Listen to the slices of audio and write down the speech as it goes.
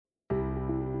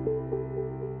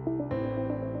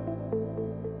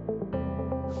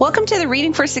Welcome to the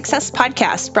Reading for Success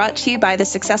podcast, brought to you by the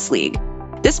Success League.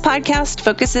 This podcast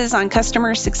focuses on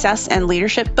customer success and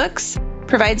leadership books,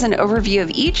 provides an overview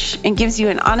of each, and gives you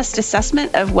an honest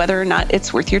assessment of whether or not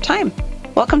it's worth your time.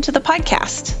 Welcome to the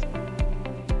podcast.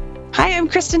 Hi, I'm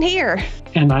Kristen Hayer.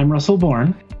 And I'm Russell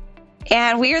Bourne.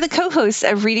 And we are the co-hosts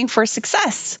of Reading for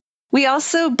Success. We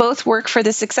also both work for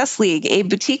the Success League, a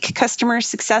boutique customer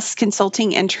success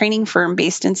consulting and training firm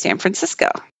based in San Francisco.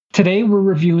 Today, we're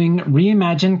reviewing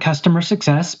Reimagine Customer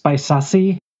Success by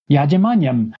Sasi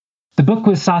Yajimanyam. The book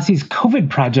was Sasi's COVID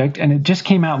project, and it just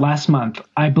came out last month.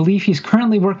 I believe he's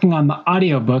currently working on the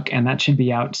audiobook, and that should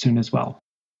be out soon as well.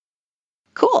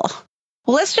 Cool.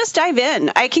 Well, let's just dive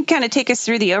in. I can kind of take us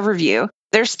through the overview.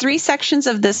 There's 3 sections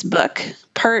of this book.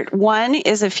 Part 1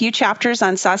 is a few chapters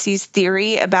on Sasi's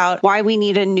theory about why we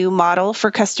need a new model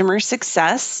for customer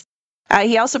success.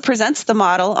 He also presents the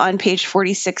model on page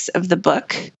 46 of the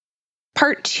book.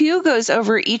 Part 2 goes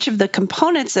over each of the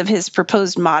components of his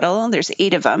proposed model. There's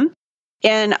 8 of them,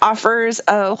 and offers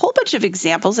a whole bunch of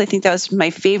examples. I think that was my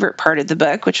favorite part of the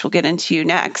book, which we'll get into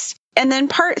next. And then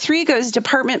part 3 goes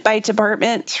department by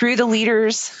department through the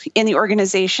leaders in the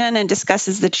organization and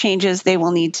discusses the changes they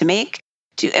will need to make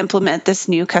to implement this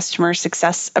new customer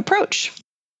success approach.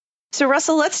 So,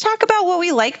 Russell, let's talk about what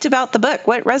we liked about the book.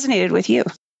 What resonated with you?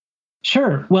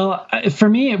 Sure. Well, for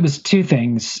me, it was 2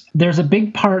 things. There's a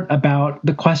big part about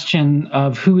the question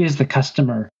of who is the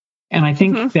customer. And I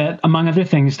think that, among other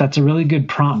things, that's a really good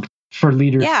prompt for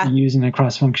leaders to use in a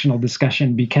cross-functional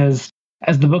discussion, because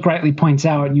as the book rightly points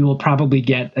out, you will probably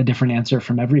get a different answer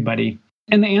from everybody.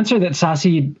 And the answer that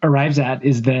Sasi arrives at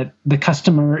is that the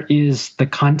customer is the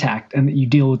contact and that you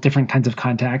deal with different kinds of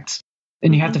contacts.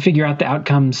 And you have to figure out the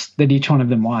outcomes that each one of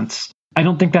them wants. I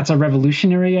don't think that's a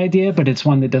revolutionary idea, but it's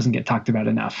one that doesn't get talked about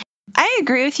enough. I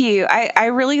agree with you. I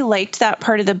really liked that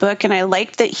part of the book, and I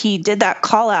liked that he did that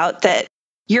call out that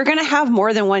you're going to have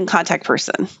more than one contact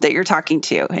person that you're talking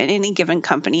to in any given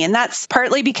company. And that's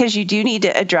partly because you do need to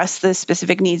address the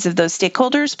specific needs of those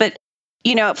stakeholders. But,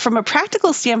 from a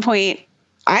practical standpoint,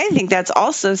 I think that's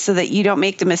also so that you don't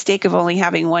make the mistake of only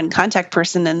having one contact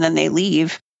person and then they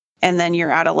leave and then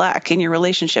you're out of luck and your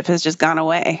relationship has just gone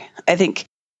away. I think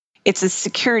it's a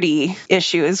security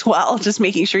issue as well, just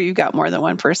making sure you've got more than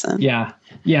one person. Yeah,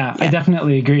 I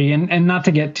definitely agree. And not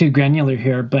to get too granular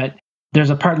here, but there's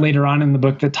a part later on in the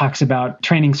book that talks about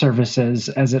training services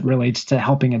as it relates to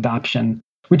helping adoption,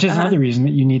 which is another reason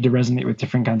that you need to resonate with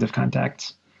different kinds of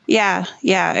contacts. Yeah,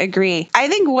 I agree. I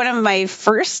think one of my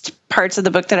first parts of the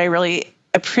book that I really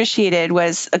appreciated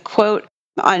was a quote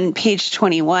on page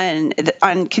 21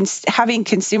 on having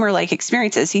consumer-like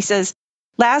experiences. He says,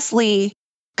 lastly,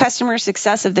 customer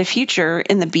success of the future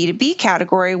in the B2B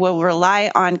category will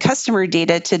rely on customer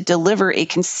data to deliver a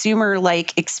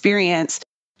consumer-like experience,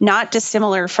 not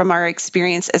dissimilar from our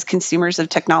experience as consumers of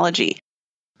technology.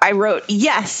 I wrote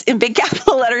yes in big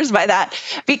capital letters by that,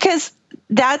 because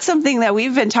that's something that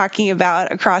we've been talking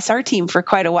about across our team for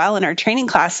quite a while in our training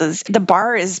classes. The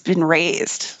bar has been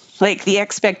raised. Like, the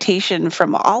expectation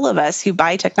from all of us who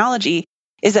buy technology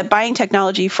is that buying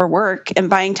technology for work and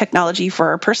buying technology for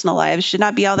our personal lives should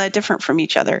not be all that different from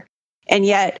each other. And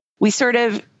yet we sort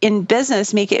of, in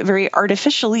business, make it very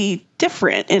artificially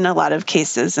different in a lot of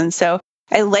cases. And so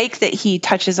I like that he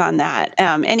touches on that.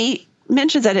 And he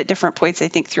mentions that at different points, I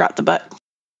think, throughout the book.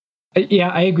 Yeah,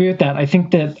 I agree with that. I think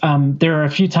that there are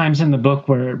a few times in the book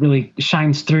where it really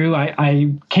shines through.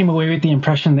 I came away with the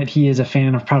impression that he is a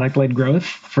fan of product-led growth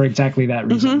for exactly that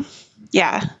reason.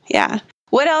 Yeah.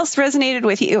 What else resonated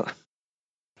with you?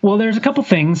 Well, there's a couple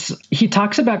things. He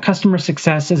talks about customer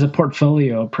success as a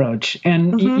portfolio approach.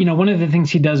 And, one of the things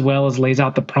he does well is lays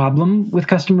out the problem with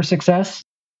customer success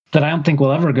that I don't think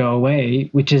will ever go away,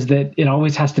 which is that it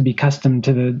always has to be custom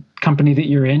to the company that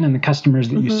you're in and the customers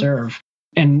that you serve.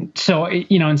 And so,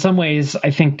 in some ways,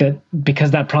 I think that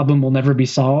because that problem will never be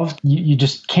solved, you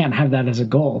just can't have that as a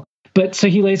goal. But so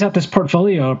he lays out this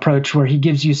portfolio approach where he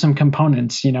gives you some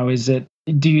components.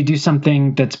 Do you do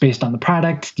something that's based on the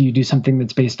product? Do you do something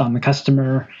that's based on the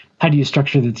customer? How do you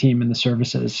structure the team and the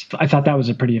services? I thought that was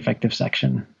a pretty effective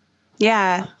section.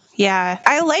 Yeah.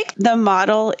 I like the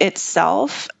model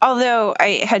itself, although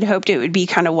I had hoped it would be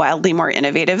kind of wildly more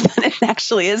innovative than it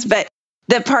actually is. But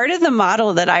the part of the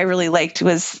model that I really liked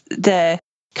was the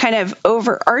kind of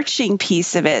overarching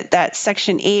piece of it, that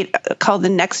section 8 called the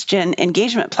Next Gen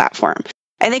Engagement Platform.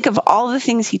 I think of all the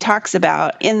things he talks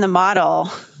about in the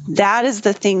model, that is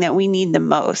the thing that we need the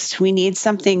most. We need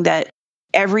something that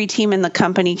every team in the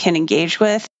company can engage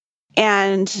with.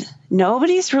 And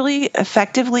nobody's really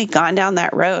effectively gone down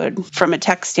that road from a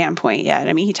tech standpoint yet.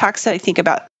 I mean, he talks, I think,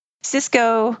 about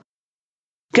Cisco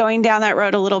going down that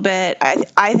road a little bit.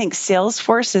 I think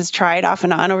Salesforce has tried off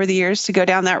and on over the years to go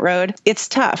down that road. It's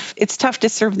tough. It's tough to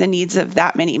serve the needs of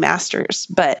that many masters,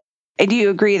 but I do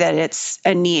agree that it's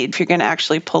a need if you're going to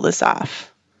actually pull this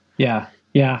off. Yeah.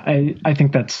 I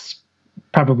think that's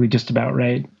probably just about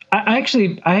right. I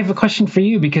have a question for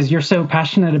you because you're so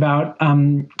passionate about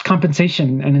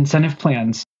compensation and incentive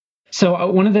plans.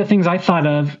 So one of the things I thought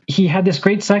of, he had this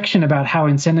great section about how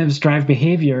incentives drive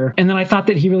behavior. And then I thought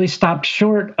that he really stopped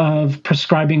short of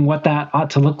prescribing what that ought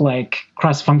to look like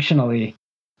cross-functionally.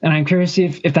 And I'm curious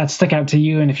if that stuck out to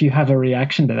you and if you have a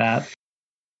reaction to that.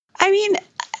 I mean,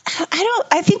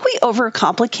 I think we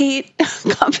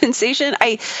overcomplicate compensation.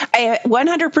 I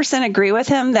 100% agree with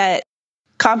him that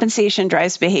compensation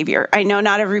drives behavior. I know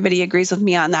not everybody agrees with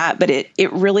me on that, but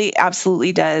it really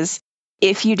absolutely does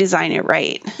if you design it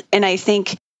right. And I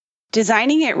think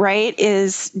designing it right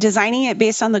is designing it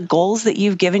based on the goals that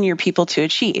you've given your people to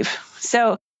achieve.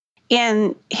 So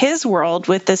in his world,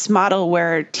 with this model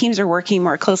where teams are working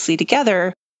more closely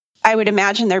together, I would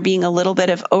imagine there being a little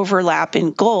bit of overlap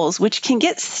in goals, which can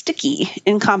get sticky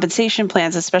in compensation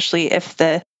plans, especially if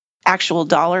the actual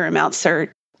dollar amounts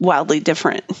are wildly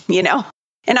different,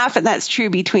 And often that's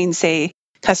true between, say,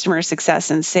 customer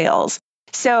success and sales.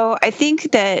 So I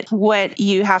think that what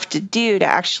you have to do to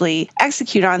actually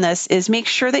execute on this is make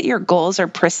sure that your goals are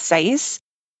precise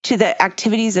to the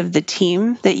activities of the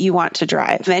team that you want to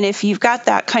drive. And if you've got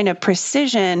that kind of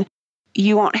precision,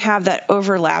 you won't have that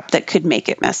overlap that could make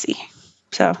it messy.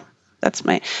 So that's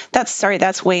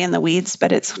way in the weeds,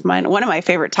 but it's one of my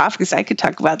favorite topics. I could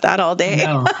talk about that all day.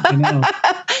 I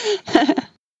know.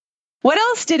 What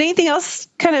else? Did anything else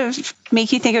kind of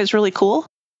make you think it was really cool?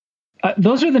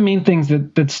 Those are the main things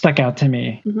that stuck out to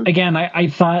me. Mm-hmm. Again, I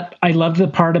thought I loved the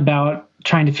part about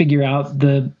trying to figure out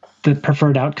the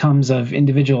preferred outcomes of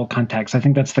individual contexts. I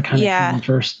think that's the kind of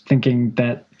first thinking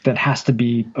that has to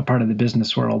be a part of the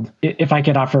business world. If I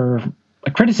could offer a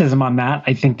criticism on that,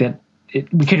 I think that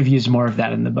we could have used more of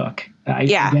that in the book.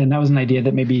 Again, that was an idea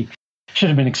that maybe should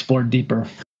have been explored deeper.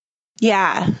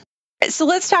 Yeah. So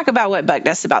let's talk about what bugged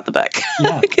us about the book.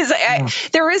 Because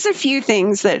there was a few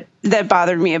things that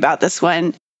bothered me about this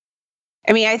one.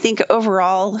 I mean, I think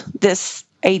overall, this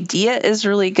idea is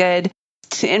really good.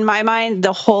 In my mind,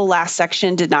 the whole last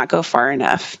section did not go far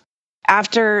enough.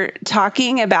 After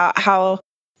talking about how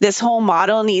this whole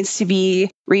model needs to be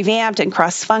revamped and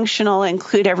cross-functional,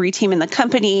 include every team in the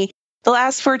company, the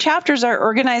last 4 chapters are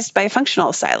organized by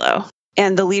functional silo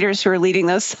and the leaders who are leading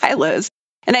those silos.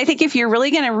 And I think if you're really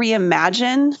going to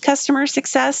reimagine customer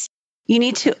success, you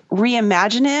need to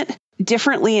reimagine it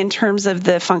differently in terms of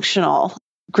the functional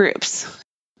groups.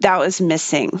 That was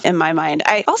missing in my mind.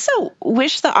 I also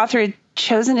wish the author had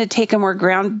chosen to take a more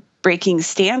groundbreaking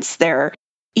stance there.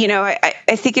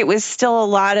 I think it was still a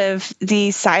lot of the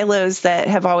silos that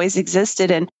have always existed.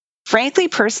 And frankly,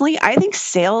 personally, I think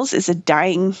sales is a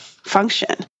dying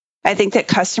function. I think that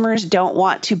customers don't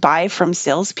want to buy from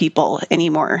salespeople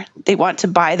anymore. They want to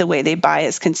buy the way they buy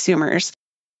as consumers.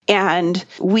 And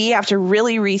we have to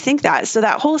really rethink that. So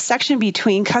that whole section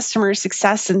between customer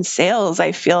success and sales,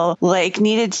 I feel like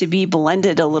needed to be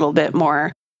blended a little bit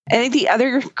more. I think the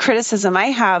other criticism I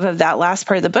have of that last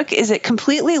part of the book is it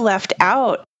completely left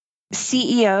out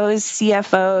CEOs,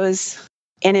 CFOs,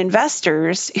 and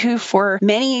investors who for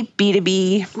many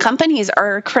B2B companies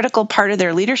are a critical part of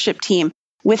their leadership team.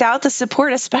 Without the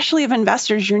support, especially of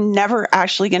investors, you're never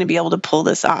actually going to be able to pull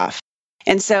this off.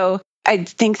 And so I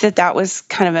think that was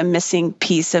kind of a missing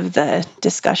piece of the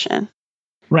discussion.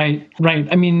 Right.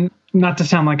 I mean, not to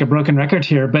sound like a broken record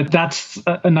here, but that's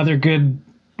another good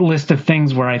list of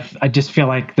things where I just feel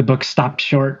like the book stopped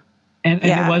short. And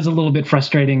it was a little bit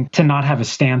frustrating to not have a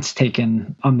stance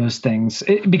taken on those things.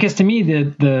 Because to me,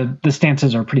 the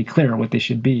stances are pretty clear what they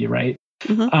should be, right?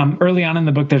 Mm-hmm. Early on in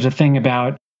the book, there's a thing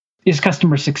about, is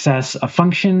customer success a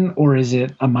function or is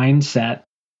it a mindset?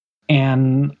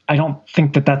 And I don't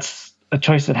think that that's a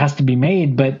choice that has to be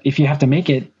made, but if you have to make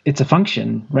it, it's a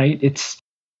function, right? It's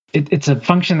a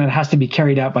function that has to be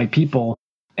carried out by people.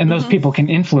 And those people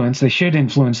they should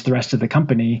influence the rest of the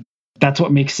company. That's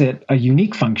what makes it a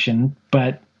unique function,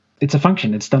 but it's a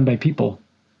function. It's done by people.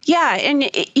 Yeah. And,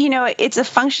 it's a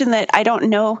function that I don't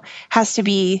know has to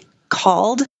be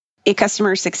called a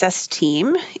customer success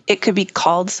team. It could be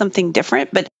called something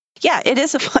different, but yeah, it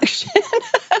is a function.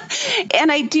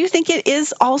 And I do think it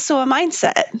is also a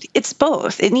mindset. It's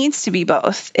both. It needs to be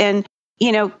both. And,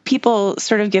 people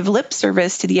sort of give lip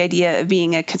service to the idea of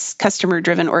being a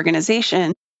customer-driven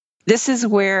organization. This is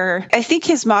where I think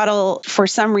his model for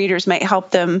some readers might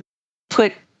help them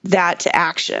put that to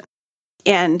action.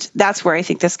 And that's where I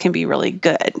think this can be really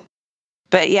good.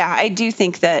 But yeah, I do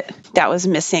think that was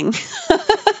missing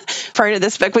part of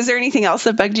this book. Was there anything else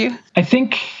that bugged you? I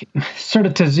think, sort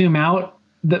of to zoom out,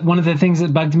 that one of the things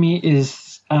that bugged me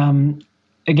is, again,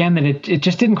 that it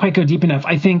just didn't quite go deep enough.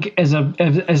 I think as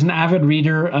an avid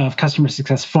reader of customer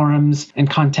success forums and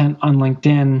content on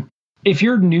LinkedIn, if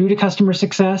you're new to customer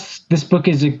success, this book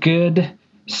is a good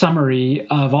summary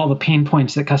of all the pain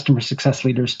points that customer success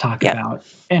leaders talk about.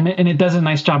 And it does a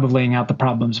nice job of laying out the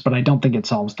problems, but I don't think it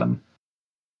solves them.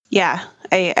 Yeah,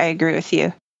 I agree with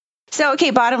you. So,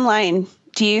 okay, bottom line,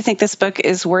 do you think this book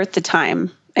is worth the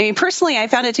time? I mean, personally, I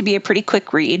found it to be a pretty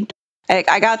quick read.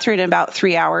 I got through it in about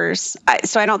 3 hours.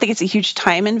 So I don't think it's a huge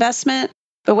time investment.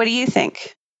 But what do you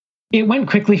think? It went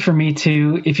quickly for me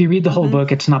too. If you read the whole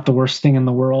book, it's not the worst thing in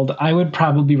the world. I would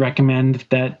probably recommend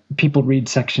that people read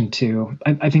section 2.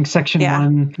 I think section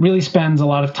 1 really spends a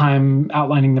lot of time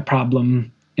outlining the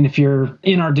problem. And if you're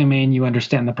in our domain, you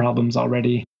understand the problems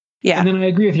already. Yeah. And then I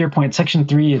agree with your point. Section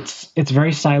 3, it's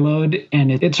very siloed,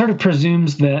 and it sort of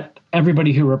presumes that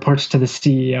everybody who reports to the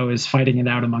CEO is fighting it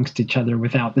out amongst each other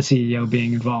without the CEO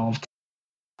being involved.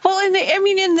 Well,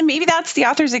 and maybe that's the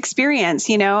author's experience.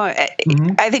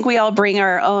 I think we all bring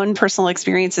our own personal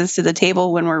experiences to the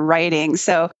table when we're writing.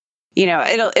 So,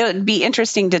 it'll be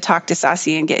interesting to talk to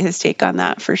Sasi and get his take on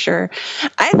that for sure.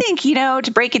 I think,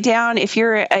 to break it down, if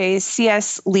you're a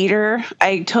CS leader,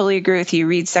 I totally agree with you.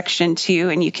 Read section 2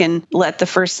 and you can let the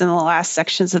first and the last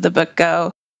sections of the book go.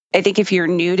 I think if you're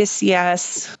new to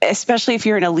CS, especially if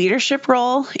you're in a leadership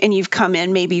role and you've come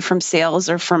in maybe from sales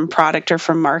or from product or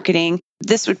from marketing,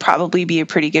 this would probably be a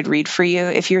pretty good read for you.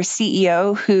 If you're a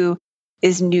CEO who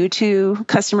is new to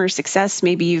customer success,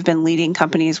 maybe you've been leading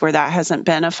companies where that hasn't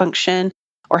been a function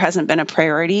or hasn't been a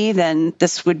priority, then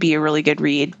this would be a really good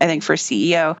read, I think, for a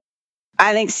CEO.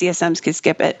 I think CSMs could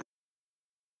skip it.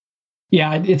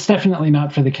 Yeah, it's definitely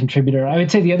not for the contributor. I would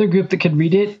say the other group that could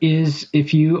read it is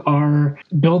if you are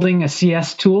building a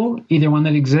CS tool, either one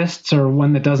that exists or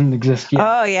one that doesn't exist yet.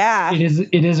 Oh, yeah.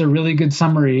 It is a really good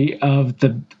summary of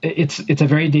it's a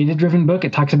very data-driven book.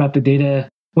 It talks about the data,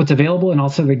 what's available, and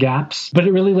also the gaps, but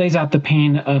it really lays out the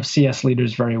pain of CS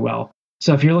leaders very well.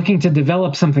 So if you're looking to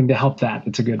develop something to help that,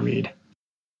 it's a good read.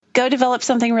 Go develop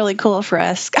something really cool for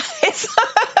us, guys.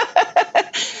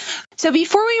 So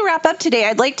before we wrap up today,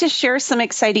 I'd like to share some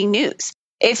exciting news.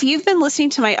 If you've been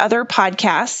listening to my other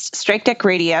podcast, Strike Deck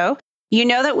Radio, you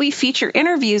know that we feature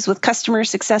interviews with customer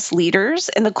success leaders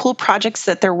and the cool projects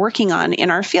that they're working on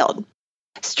in our field.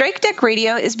 Strike Deck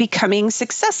Radio is becoming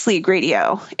Success League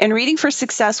Radio, and Reading for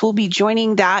Success will be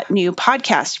joining that new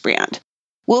podcast brand.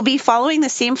 We'll be following the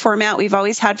same format we've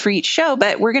always had for each show,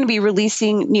 but we're going to be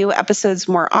releasing new episodes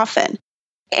more often.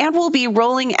 And we'll be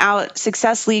rolling out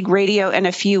Success League Radio in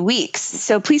a few weeks.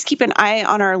 So please keep an eye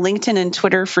on our LinkedIn and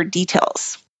Twitter for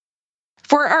details.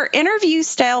 For our interview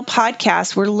style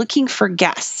podcast, we're looking for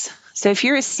guests. So if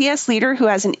you're a CS leader who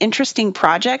has an interesting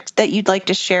project that you'd like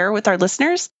to share with our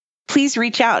listeners, please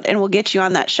reach out and we'll get you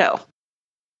on that show.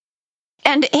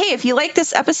 And hey, if you like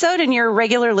this episode and you're a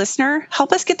regular listener,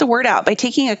 help us get the word out by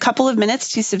taking a couple of minutes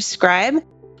to subscribe,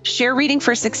 share Reading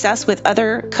for Success with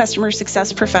other customer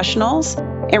success professionals,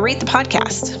 and rate the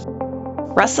podcast.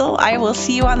 Russell, I will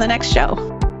see you on the next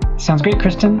show. Sounds great,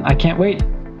 Kristen. I can't wait.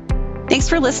 Thanks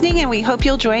for listening, and we hope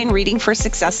you'll join Reading for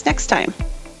Success next time.